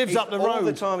do. Because he lives up the road. All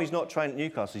the time he's not training at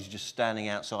Newcastle, he's just standing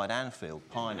outside Anfield,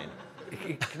 pining.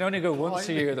 He can only go once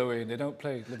a year, though, Ian. They don't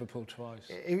play Liverpool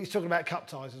twice. He's talking about cup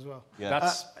ties as well.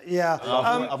 Yeah.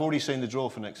 I've already seen the draw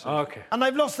for next season. OK. And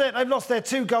they've lost their 2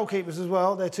 goalkeepers as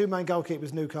well. Their 2 main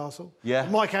goalkeepers, Newcastle. Yeah.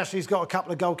 Mike Ashley's got a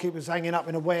couple of goalkeepers hanging up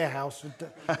in a warehouse with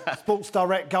Sports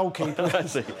Direct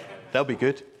goalkeepers. They'll be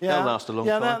good. Yeah. They'll last a long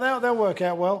time. Yeah, they'll work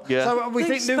out well. Yeah. So we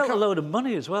think spent a load of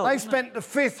money as well. They've spent the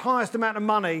 5th highest amount of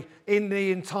money in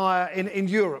the entire in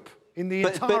Europe. In the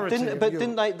entirety of Europe.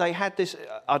 Didn't they had this,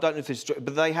 I don't know if it's true,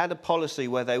 but they had a policy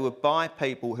where they would buy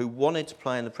people who wanted to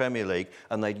play in the Premier League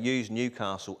and they'd use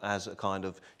Newcastle as a kind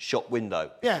of shop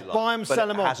window. Yeah, buy them, sell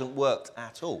them on. But it hasn't worked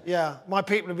at all. Yeah, my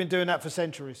people have been doing that for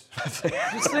centuries.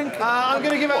 I'm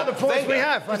going to give out the points we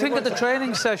have. I think at the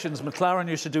training sessions, McLaren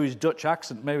used to do his Dutch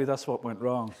accent. Maybe that's what went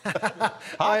wrong.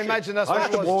 I imagine that's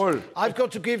what it was. I've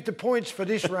got to give the points for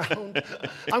this round.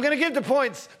 I'm going to give the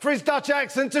points for his Dutch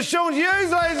accent to Sean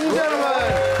Hughes, ladies and gentlemen. Come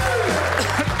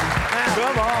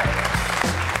on.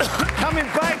 Coming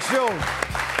back, Sean.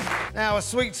 Now, a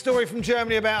sweet story from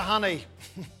Germany about honey.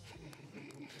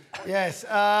 Yes,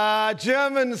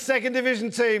 German second division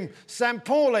team, St.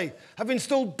 Pauli, have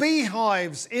installed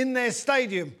beehives in their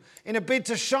stadium in a bid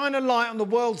to shine a light on the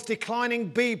world's declining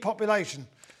bee population.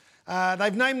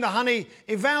 They've named the honey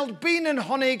Ewald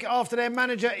Bienenhonig after their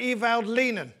manager Ewald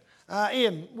Lienen.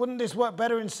 Ian, wouldn't this work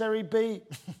better in Serie B?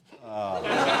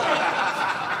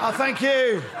 Oh, thank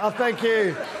you. Oh, thank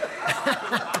you.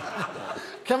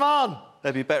 Come on.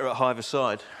 They'd be better at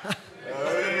Hiverside.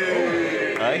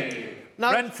 Hey?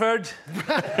 No. Brentford.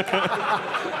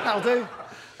 That'll do.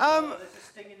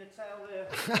 Sting in the tail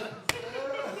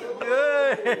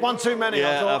there. One too many,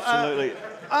 I thought. Absolutely.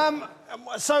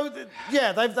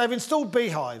 They've installed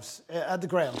beehives at the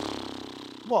ground.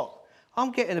 What?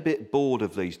 I'm getting a bit bored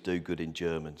of these do-gooding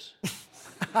Germans.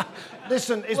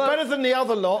 Listen, it's better than the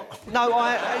other lot. No,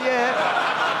 but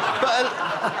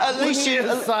at least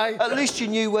you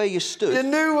knew where you stood. You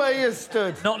knew where you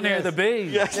stood. Not near the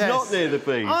bees. Yes, not near the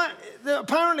bees.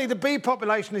 Apparently, the bee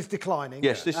population is declining.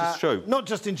 Yes, this is true. Not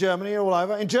just in Germany, all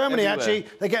over. In Germany, Everywhere.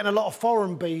 actually, they're getting a lot of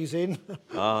foreign bees in.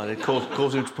 They're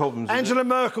causing problems. Angela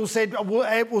Merkel said, we'll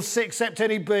accept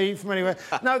any bee from anywhere.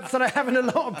 No, so they're having a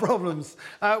lot of problems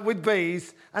with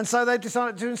bees, and so they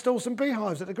decided to install some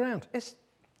beehives at the ground. It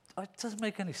doesn't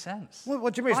make any sense.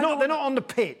 What do you mean? They're not on the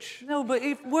pitch. No, but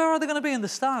where are they going to be in the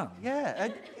stand? Yeah.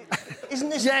 Isn't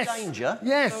this a danger?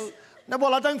 Yes. No,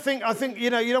 well, I think, you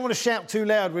don't want to shout too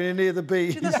loud when you're near the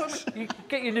bees. You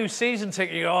get your new season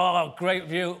ticket, you go, oh, great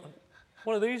view.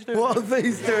 What are these doing? What are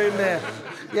these doing there?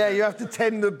 Yeah, you have to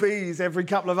tend the bees every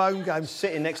couple of home games.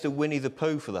 Sitting next to Winnie the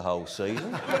Pooh for the whole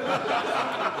season.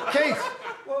 Keith?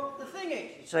 Well, the thing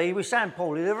is, see, with St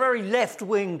Pauli, they're a very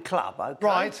left-wing club, OK?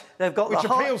 Right. They've got Which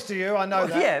appeals to you, I know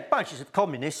that. Yeah, bunches of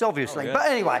communists, obviously. Oh, yeah. But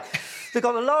anyway, they've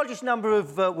got the largest number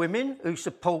of women who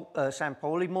support St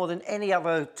Pauli, more than any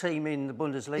other team in the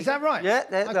Bundesliga. Is that right? Yeah,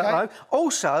 Okay.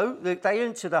 Also, they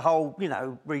into the whole,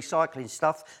 recycling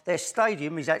stuff. Their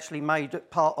stadium is actually made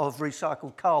part of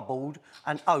recycled cardboard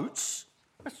and oats.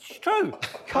 That's true.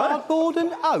 Cardboard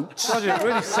and oats. God, you're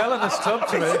really selling this tub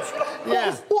to me.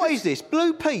 Yeah. What is this,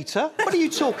 Blue Peter? What are you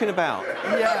talking about?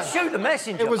 Yeah. Shoot the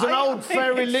messenger. It was an mate. old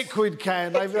fairy liquid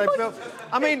can. They built.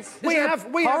 I mean, we have a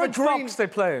Orange green. box they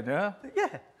play in, yeah?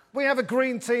 Yeah. We have a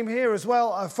green team here as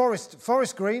well,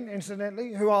 Forest Green,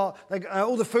 incidentally, who are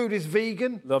all the food is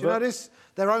vegan. Love Do you it. know this?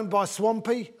 They're owned by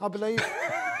Swampy, I believe.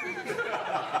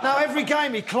 Now, every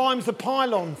game he climbs the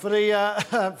pylon for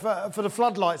the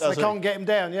floodlights. Does They he? can't get him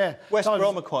down. Yeah. West Times-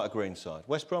 Brom are quite a green side.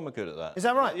 West Brom are good at that. Is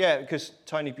that right? Yeah, because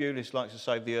Tony Bewlis likes to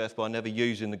save the earth by never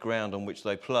using the ground on which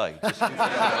they play.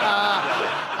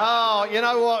 Oh, you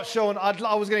know what, Sean? I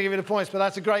was going to give you the points, but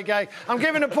that's a great game. I'm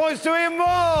giving the points to Ian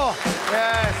Moore.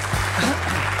 Yes.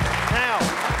 Now,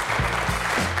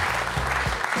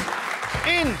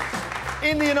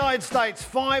 in the United States,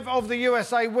 5 of the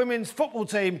USA women's football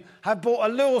team have brought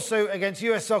a lawsuit against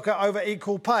US soccer over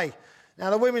equal pay.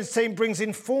 Now, the women's team brings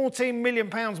in £14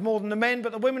 million more than the men,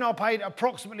 but the women are paid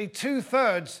approximately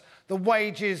 2/3 the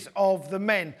wages of the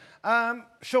men.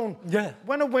 Sean, Yeah.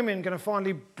 when are women going to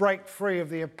finally break free of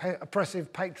the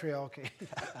oppressive patriarchy?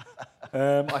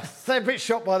 I They're a bit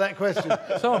shocked by that question.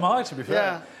 So am I, to be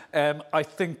fair. Yeah. I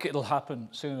think it'll happen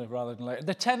sooner rather than later.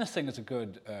 The tennis thing is a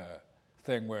good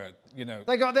thing where,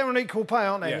 They're on equal pay,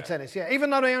 aren't they, in Yeah. the tennis? Yeah,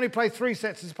 even though they only play 3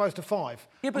 sets as opposed to 5.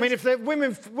 Yeah, I but mean, if the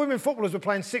women footballers were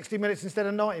playing 60 minutes instead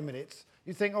of 90 minutes,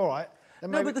 you'd think, all right. Then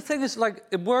No, maybe... but the thing is,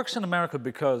 it works in America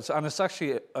because, and it's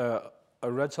actually, I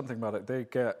read something about it, they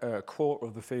get a quarter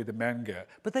of the fee the men get,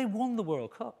 but they won the World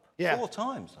Cup. Yeah. 4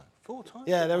 times, though. 4 times.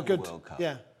 Yeah, they were won the good. World Cup.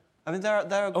 Yeah. I mean, they're a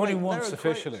great, Only once they're a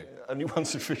officially. Great, only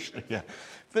once officially, yeah.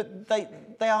 But they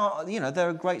are,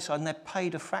 they're a great side and they're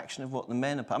paid a fraction of what the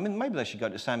men are paid. I mean, maybe they should go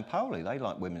to St Pauli. They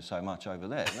like women so much over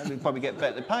there. They'd probably get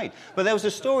better paid. But there was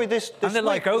a story this And they week,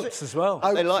 like oats as well.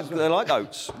 They like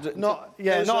oats. Not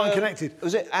There was, unconnected.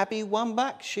 Was it Abby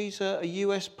Wambach? She's a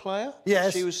US player.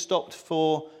 Yes. She was stopped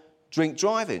for drink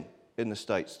driving in the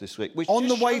States this week. Which On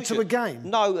just the way shows to you- a game?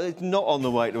 No, it's not on the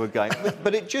way to a game.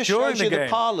 But it just During shows the you the game.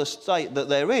 parlous state that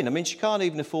they're in. I mean, she can't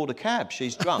even afford a cab.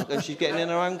 She's drunk and she's getting in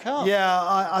her own car.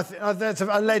 Yeah, that's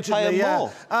allegedly, Pay 'em yeah.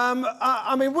 more.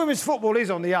 I mean, women's football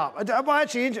is on the up. Well,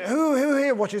 actually, who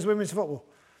here watches women's football?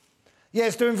 Yeah,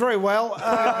 it's doing very well.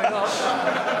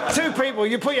 2 people,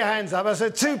 you put your hands up. I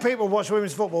said 2 people watch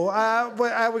women's football.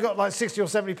 We've got like 60 or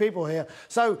 70 people here.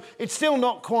 So it's still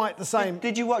not quite the same.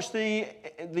 Did you watch the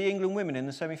England women in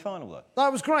the semi-final, though?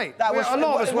 That was great. That was a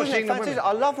lot of us wasn't watched it England women. fantastic?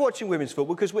 I love watching women's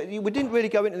football because we didn't really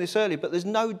go into this earlier, but there's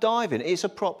no diving. It's a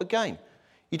proper game.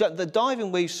 The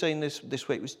diving we've seen this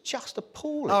week was just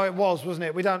appalling. Oh, it was, wasn't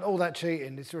it? We don't all that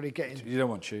cheating. It's really getting. You don't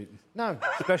want cheating. No.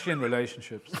 Especially in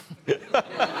relationships.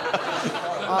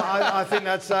 I think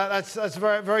that's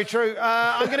very, very true.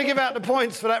 I'm going to give out the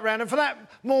points for that round, and for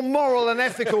that more moral and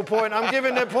ethical point, I'm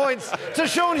giving the points to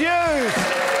Sean Hughes.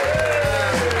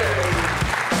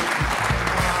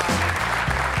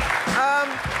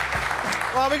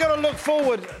 Well, we've got to look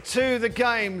forward to the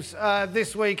games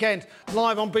this weekend.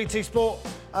 Live on BT Sport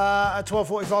at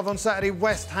 12:45 on Saturday,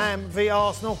 West Ham v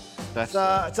Arsenal. It's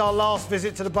our last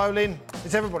visit to the Boleyn.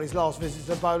 It's everybody's last visit to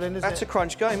the Boleyn, isn't it? That's a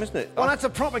crunch game, isn't it? Well, that's a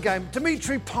proper game.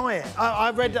 Dimitri Payet.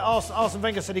 I read that Arsene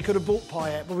Wenger said he could have bought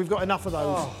Payet, but we've got enough of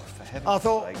those. Oh, for heaven's I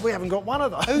thought sake. we haven't got one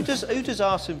of those. Who does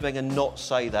Arsene Wenger not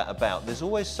say that about? There's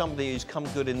always somebody who's come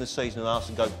good in the season and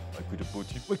Arsene go, I could have bought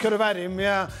him. We could have had him,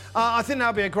 yeah. I think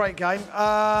that'll be a great game. Who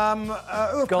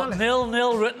have Got Palace?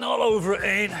 0-0 written all over it,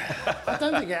 Ian. I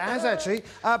don't think it has, actually.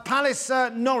 Palace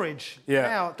Norwich. Yeah.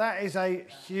 Now, that is a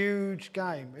huge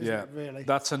game, isn't it, really?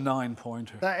 That's a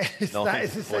 9-pointer. That is 9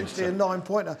 essentially a pointer.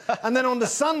 9-pointer. And then on the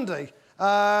Sunday,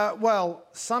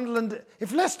 Sunderland,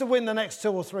 if Leicester win the next 2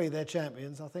 or 3, they're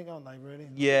champions, I think, aren't they, really?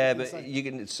 Yeah, but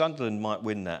Sunderland might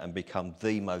win that and become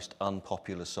the most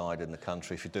unpopular side in the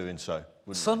country for doing so.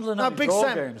 Sunderland No, have Big draw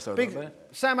Sam. games, though, Big don't they?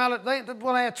 Sam Allen, they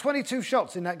had 22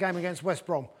 shots in that game against West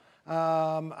Brom.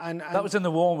 And That was in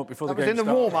the warm-up before the That was game in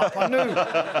the started.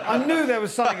 warm-up. I knew there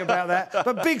was something about that.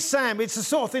 But Big Sam, it's the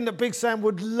sort of thing that Big Sam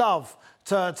would love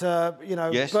to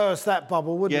burst that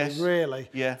bubble, wouldn't he, really,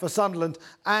 for Sunderland.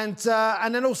 And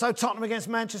then also Tottenham against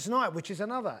Manchester United, which is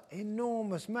another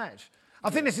enormous match. I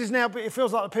think this is now, it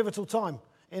feels like a pivotal time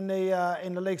in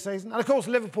the league season. And, of course,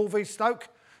 Liverpool v Stoke.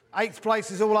 8th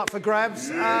place is all up for grabs.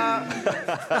 That's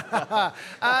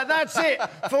it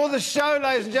for the show,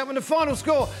 ladies and gentlemen. The final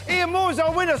score, Ian Moore is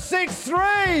our winner,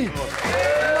 6-3.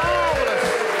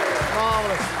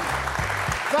 Marvellous.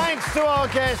 Thanks to our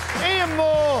guests, Ian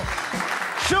Moore,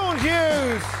 Sean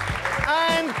Hughes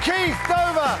and Keith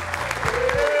Dover.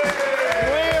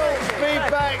 We'll be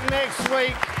back next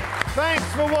week. Thanks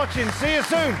for watching. See you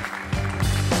soon.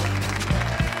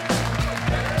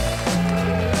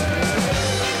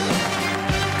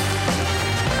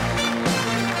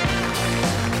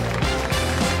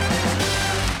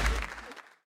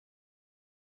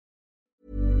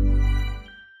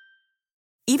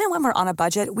 Even when we're on a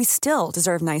budget, we still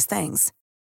deserve nice things.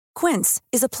 Quince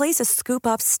is a place to scoop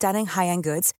up stunning high-end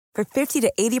goods for 50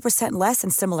 to 80% less than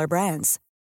similar brands.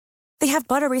 They have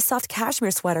buttery soft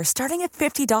cashmere sweaters starting at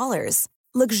 $50,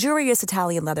 luxurious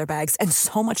Italian leather bags, and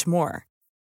so much more.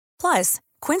 Plus,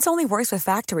 Quince only works with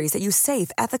factories that use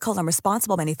safe, ethical, and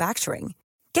responsible manufacturing.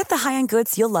 Get the high-end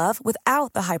goods you'll love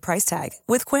without the high price tag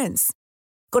with Quince.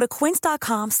 Go to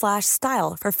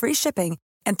quince.com/style for free shipping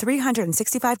and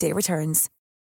 365-day returns.